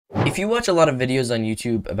If you watch a lot of videos on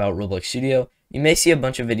YouTube about Roblox Studio, you may see a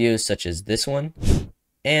bunch of videos such as this one,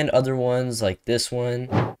 and other ones like this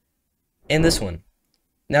one, and this one.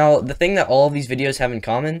 Now, the thing that all of these videos have in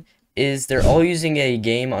common is they're all using a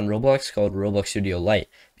game on Roblox called Roblox Studio Lite,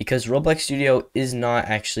 because Roblox Studio is not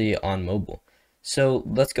actually on mobile. So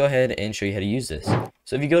let's go ahead and show you how to use this.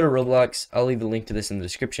 So if you go to Roblox, I'll leave a link to this in the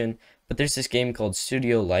description, but there's this game called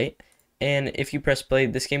Studio Lite, and if you press play,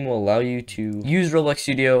 this game will allow you to use Roblox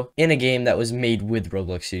Studio in a game that was made with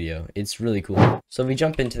Roblox Studio. It's really cool. So if we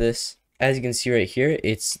jump into this, as you can see right here,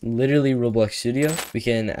 it's literally Roblox Studio. We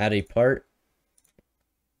can add a part,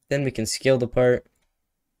 then we can scale the part,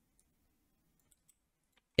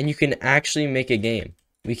 and you can actually make a game.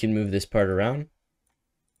 We can move this part around,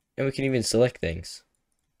 and we can even select things.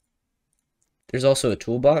 There's also a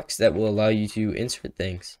toolbox that will allow you to insert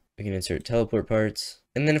things. We can insert teleport parts,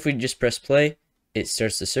 and then if we just press play, it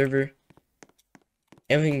starts the server,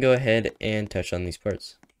 and we can go ahead and touch on these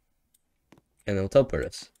parts, and they'll teleport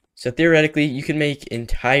us. So theoretically, you can make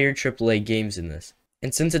entire AAA games in this.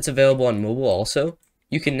 And since it's available on mobile also,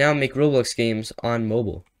 you can now make Roblox games on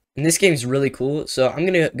mobile. And this game's really cool, so I'm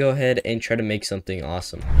gonna go ahead and try to make something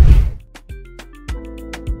awesome.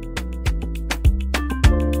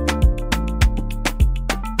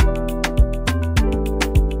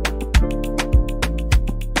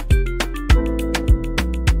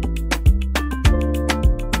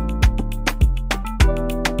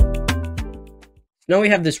 Now we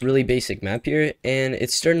have this really basic map here, and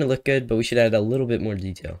it's starting to look good, but we should add a little bit more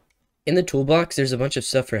detail. In the toolbox, there's a bunch of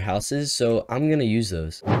stuff for houses, so I'm going to use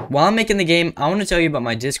those. While I'm making the game, I want to tell you about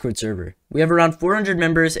my Discord server. We have around 400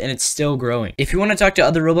 members, and it's still growing. If you want to talk to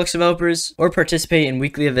other Roblox developers, or participate in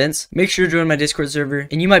weekly events, make sure to join my Discord server,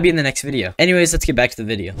 and you might be in the next video. Anyways, let's get back to the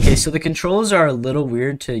video. Okay, so the controls are a little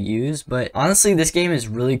weird to use, but honestly, this game is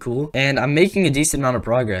really cool, and I'm making a decent amount of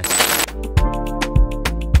progress.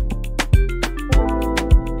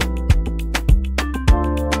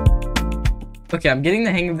 Okay, I'm getting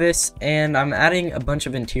the hang of this, and I'm adding a bunch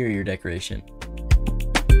of interior decoration.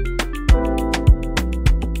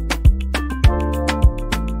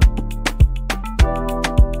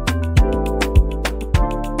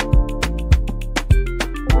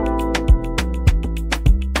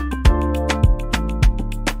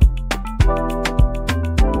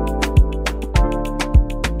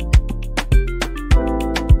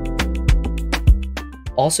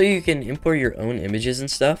 Also, you can import your own images and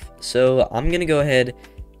stuff. So I'm gonna go ahead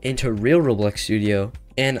into real Roblox Studio,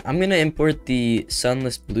 and I'm gonna import the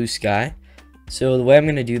sunless blue sky. So the way I'm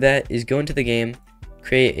gonna do that is go into the game,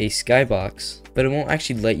 create a skybox, but it won't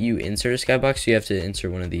actually let you insert a skybox, so you have to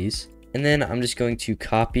insert one of these. And then I'm just going to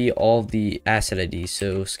copy all of the asset IDs,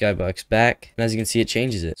 so skybox back, and as you can see, it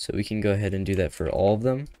changes it. So we can go ahead and do that for all of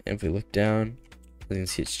them. And if we look down, you can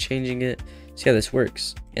see it's changing it. See how this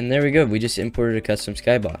works. And there we go, we just imported a custom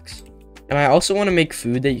skybox. And I also want to make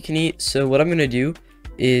food that you can eat, so what I'm going to do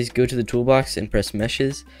is go to the toolbox and press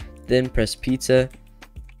meshes, then press pizza,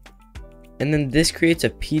 and then this creates a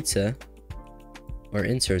pizza, or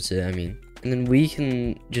inserts it, I mean. And then we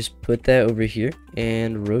can just put that over here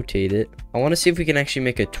and rotate it. I want to see if we can actually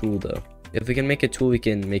make a tool though. If we can make a tool, we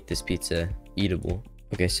can make this pizza eatable.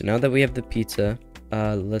 Okay, so now that we have the pizza,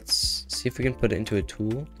 let's see if we can put it into a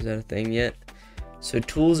tool. Is that a thing yet? So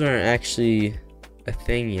tools aren't actually a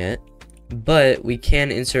thing yet, but we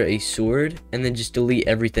can insert a sword and then just delete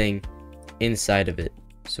everything inside of it.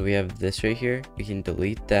 So we have this right here. We can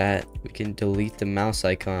delete that. We can delete the mouse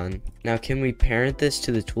icon. Now, can we parent this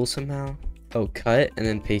to the tool somehow? Oh, cut and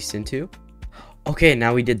then paste into. Okay,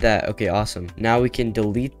 now we did that. Okay, awesome. Now we can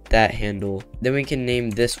delete that handle. Then we can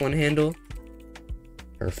name this one handle.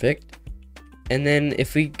 Perfect. And then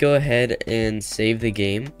if we go ahead and save the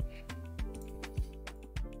game,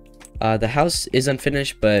 the house is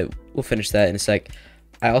unfinished, but we'll finish that in a sec.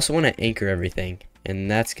 I also want to anchor everything, and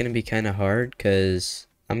that's going to be kind of hard because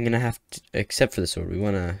I'm going to have to, except for the sword, we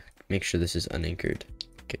want to make sure this is unanchored.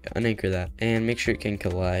 Okay, unanchor that, and make sure it can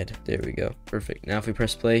collide. There we go. Perfect. Now if we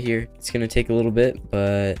press play here, it's going to take a little bit,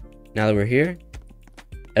 but now that we're here,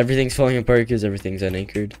 everything's falling apart because everything's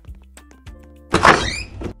unanchored.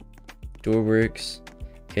 Door works.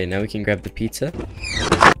 Okay, now we can grab the pizza,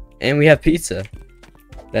 and we have pizza.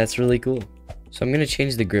 That's really cool. So I'm going to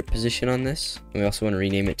change the grip position on this. We also want to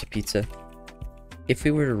rename it to pizza. If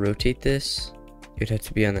we were to rotate this, it would have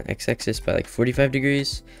to be on the x-axis by like 45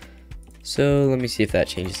 degrees. So let me see if that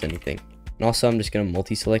changes anything. And also I'm just going to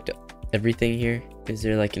multi-select everything here. Is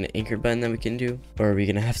there like an anchor button that we can do? Or are we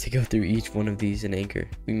going to have to go through each one of these and anchor?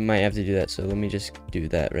 We might have to do that, so let me just do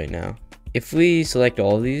that right now. If we select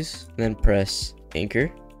all of these, and then press anchor,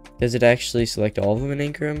 Does it actually select all of them and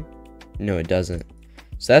anchor them? No, it doesn't.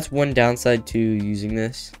 So that's one downside to using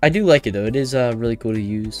this. I do like it though. It is really cool to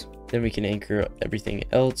use. Then we can anchor everything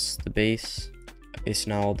else, the base. Okay,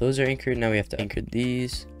 so now all those are anchored. Now we have to anchor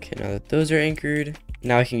these. Okay, now that those are anchored,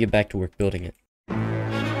 now I can get back to work building it.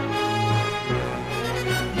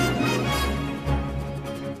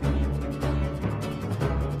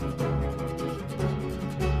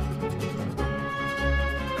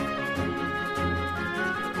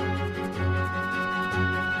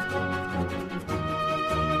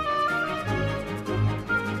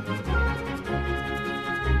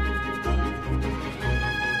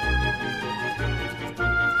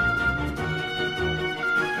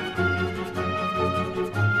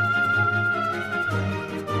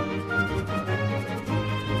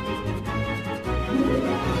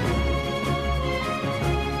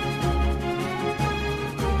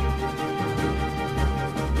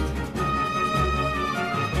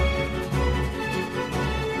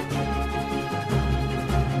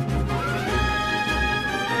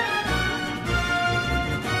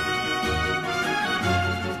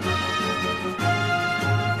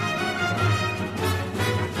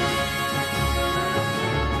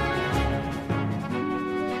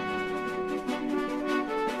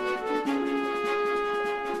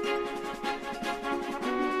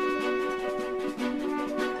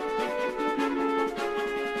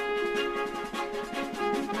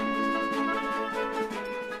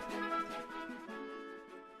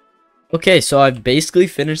 Okay, so I've basically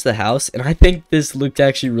finished the house, and I think this looked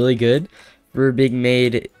actually really good for being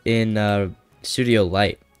made in Studio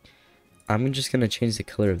Light. I'm just going to change the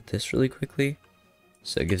color of this really quickly,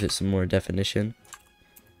 so it gives it some more definition.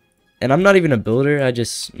 And I'm not even a builder, I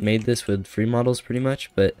just made this with free models pretty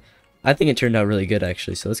much, but I think it turned out really good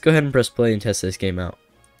actually. So let's go ahead and press play and test this game out.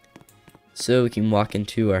 So we can walk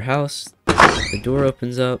into our house, the door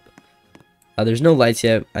opens up. There's no lights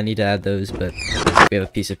yet, I need to add those, but we have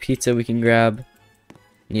a piece of pizza we can grab.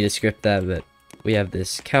 Need to script that, but we have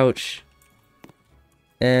this couch.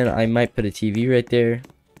 And I might put a TV right there,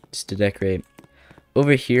 just to decorate.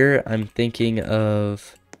 Over here, I'm thinking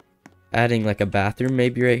of adding like a bathroom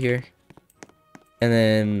maybe right here. And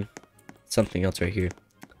then something else right here.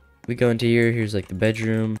 We go into here, here's like the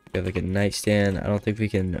bedroom. We have like a nightstand. I don't think we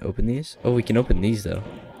can open these. Oh, we can open these though.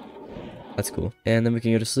 That's cool. And then we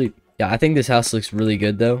can go to sleep. Yeah, I think this house looks really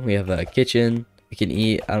good though. We have a kitchen. We can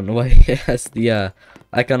eat. I don't know why it has the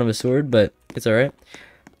icon of a sword, but it's alright.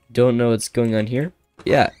 Don't know what's going on here.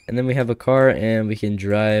 Yeah, and then we have a car and we can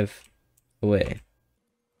drive away.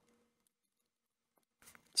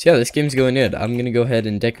 So yeah, this game's going good. I'm going to go ahead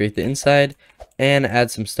and decorate the inside and add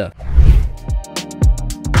some stuff.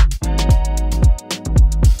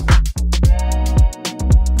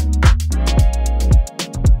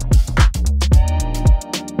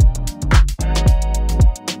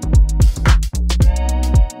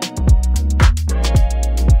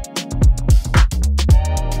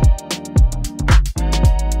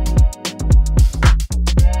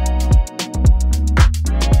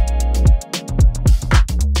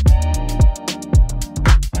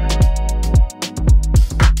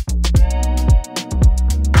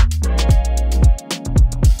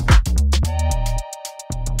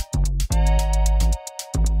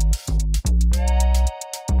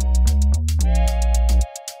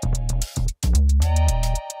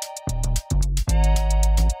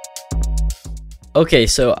 Okay,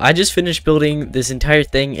 so I just finished building this entire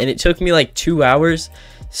thing and it took me like 2 hours.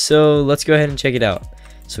 So let's go ahead and check it out.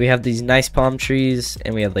 So we have these nice palm trees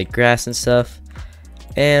and we have like grass and stuff.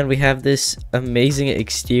 And we have this amazing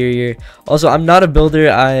exterior. Also, I'm not a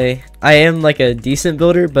builder. I am like a decent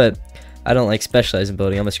builder, but I don't like specialize in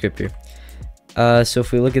building. I'm a scripter. So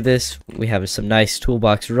if we look at this, we have some nice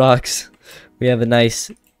toolbox rocks. We have a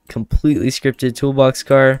nice completely scripted toolbox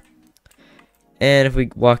car. And if we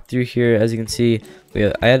walk through here, as you can see,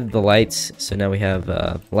 I added the lights, so now we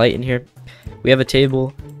have light in here. We have a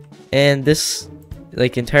table, and this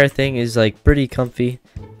like entire thing is like pretty comfy.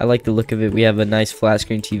 I like the look of it. We have a nice flat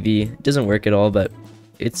screen TV. It doesn't work at all, but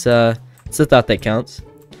it's the thought that counts.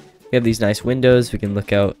 We have these nice windows. We can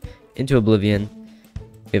look out into oblivion.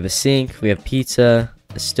 We have a sink. We have pizza,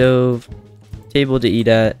 a stove, table to eat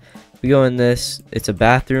at. We go in this. It's a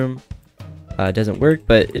bathroom. It doesn't work,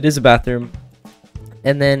 but it is a bathroom.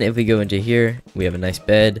 And then if we go into here, we have a nice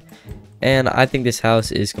bed. And I think this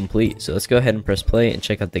house is complete. So let's go ahead and press play and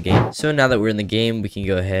check out the game. So now that we're in the game, we can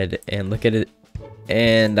go ahead and look at it.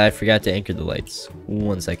 And I forgot to anchor the lights.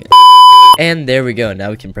 1 second. And there we go. Now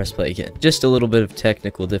we can press play again. Just a little bit of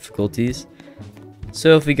technical difficulties.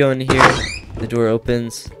 So if we go in here, the door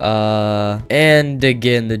opens. And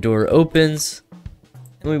again, the door opens.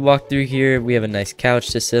 And we walk through here. We have a nice couch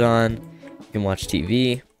to sit on. You can watch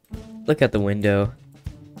TV. Look out the window.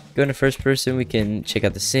 Go into first person. We can check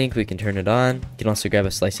out the sink. We can turn it on. You can also grab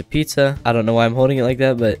a slice of pizza. I don't know why I'm holding it like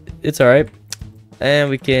that, but it's alright. And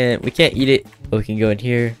we can't eat it, but we can go in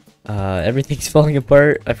here. Everything's falling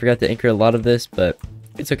apart. I forgot to anchor a lot of this, but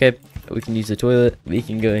it's okay. We can use the toilet. We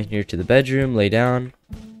can go in here to the bedroom, lay down.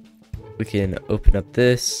 We can open up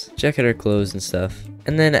this, check out our clothes and stuff.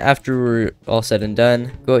 And then after we're all said and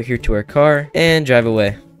done, go out here to our car and drive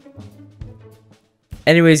away.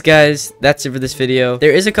 Anyways, guys, that's it for this video.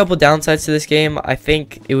 There is a couple downsides to this game. I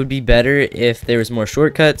think it would be better if there was more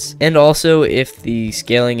shortcuts, and also if the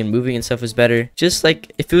scaling and moving and stuff was better. Just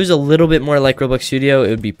like if it was a little bit more like Roblox Studio, it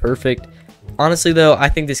would be perfect. Honestly though, I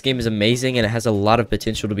think this game is amazing and it has a lot of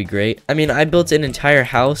potential to be great. I mean, I built an entire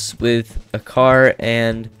house with a car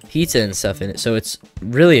and pizza and stuff in it, so it's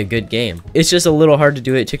really a good game. It's just a little hard to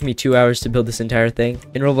do it. It took me 2 hours to build this entire thing.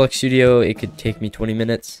 In Roblox Studio, it could take me 20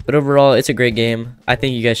 minutes. But overall, it's a great game. I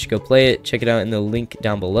think you guys should go play it. Check it out in the link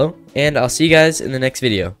down below. And I'll see you guys in the next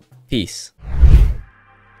video. Peace.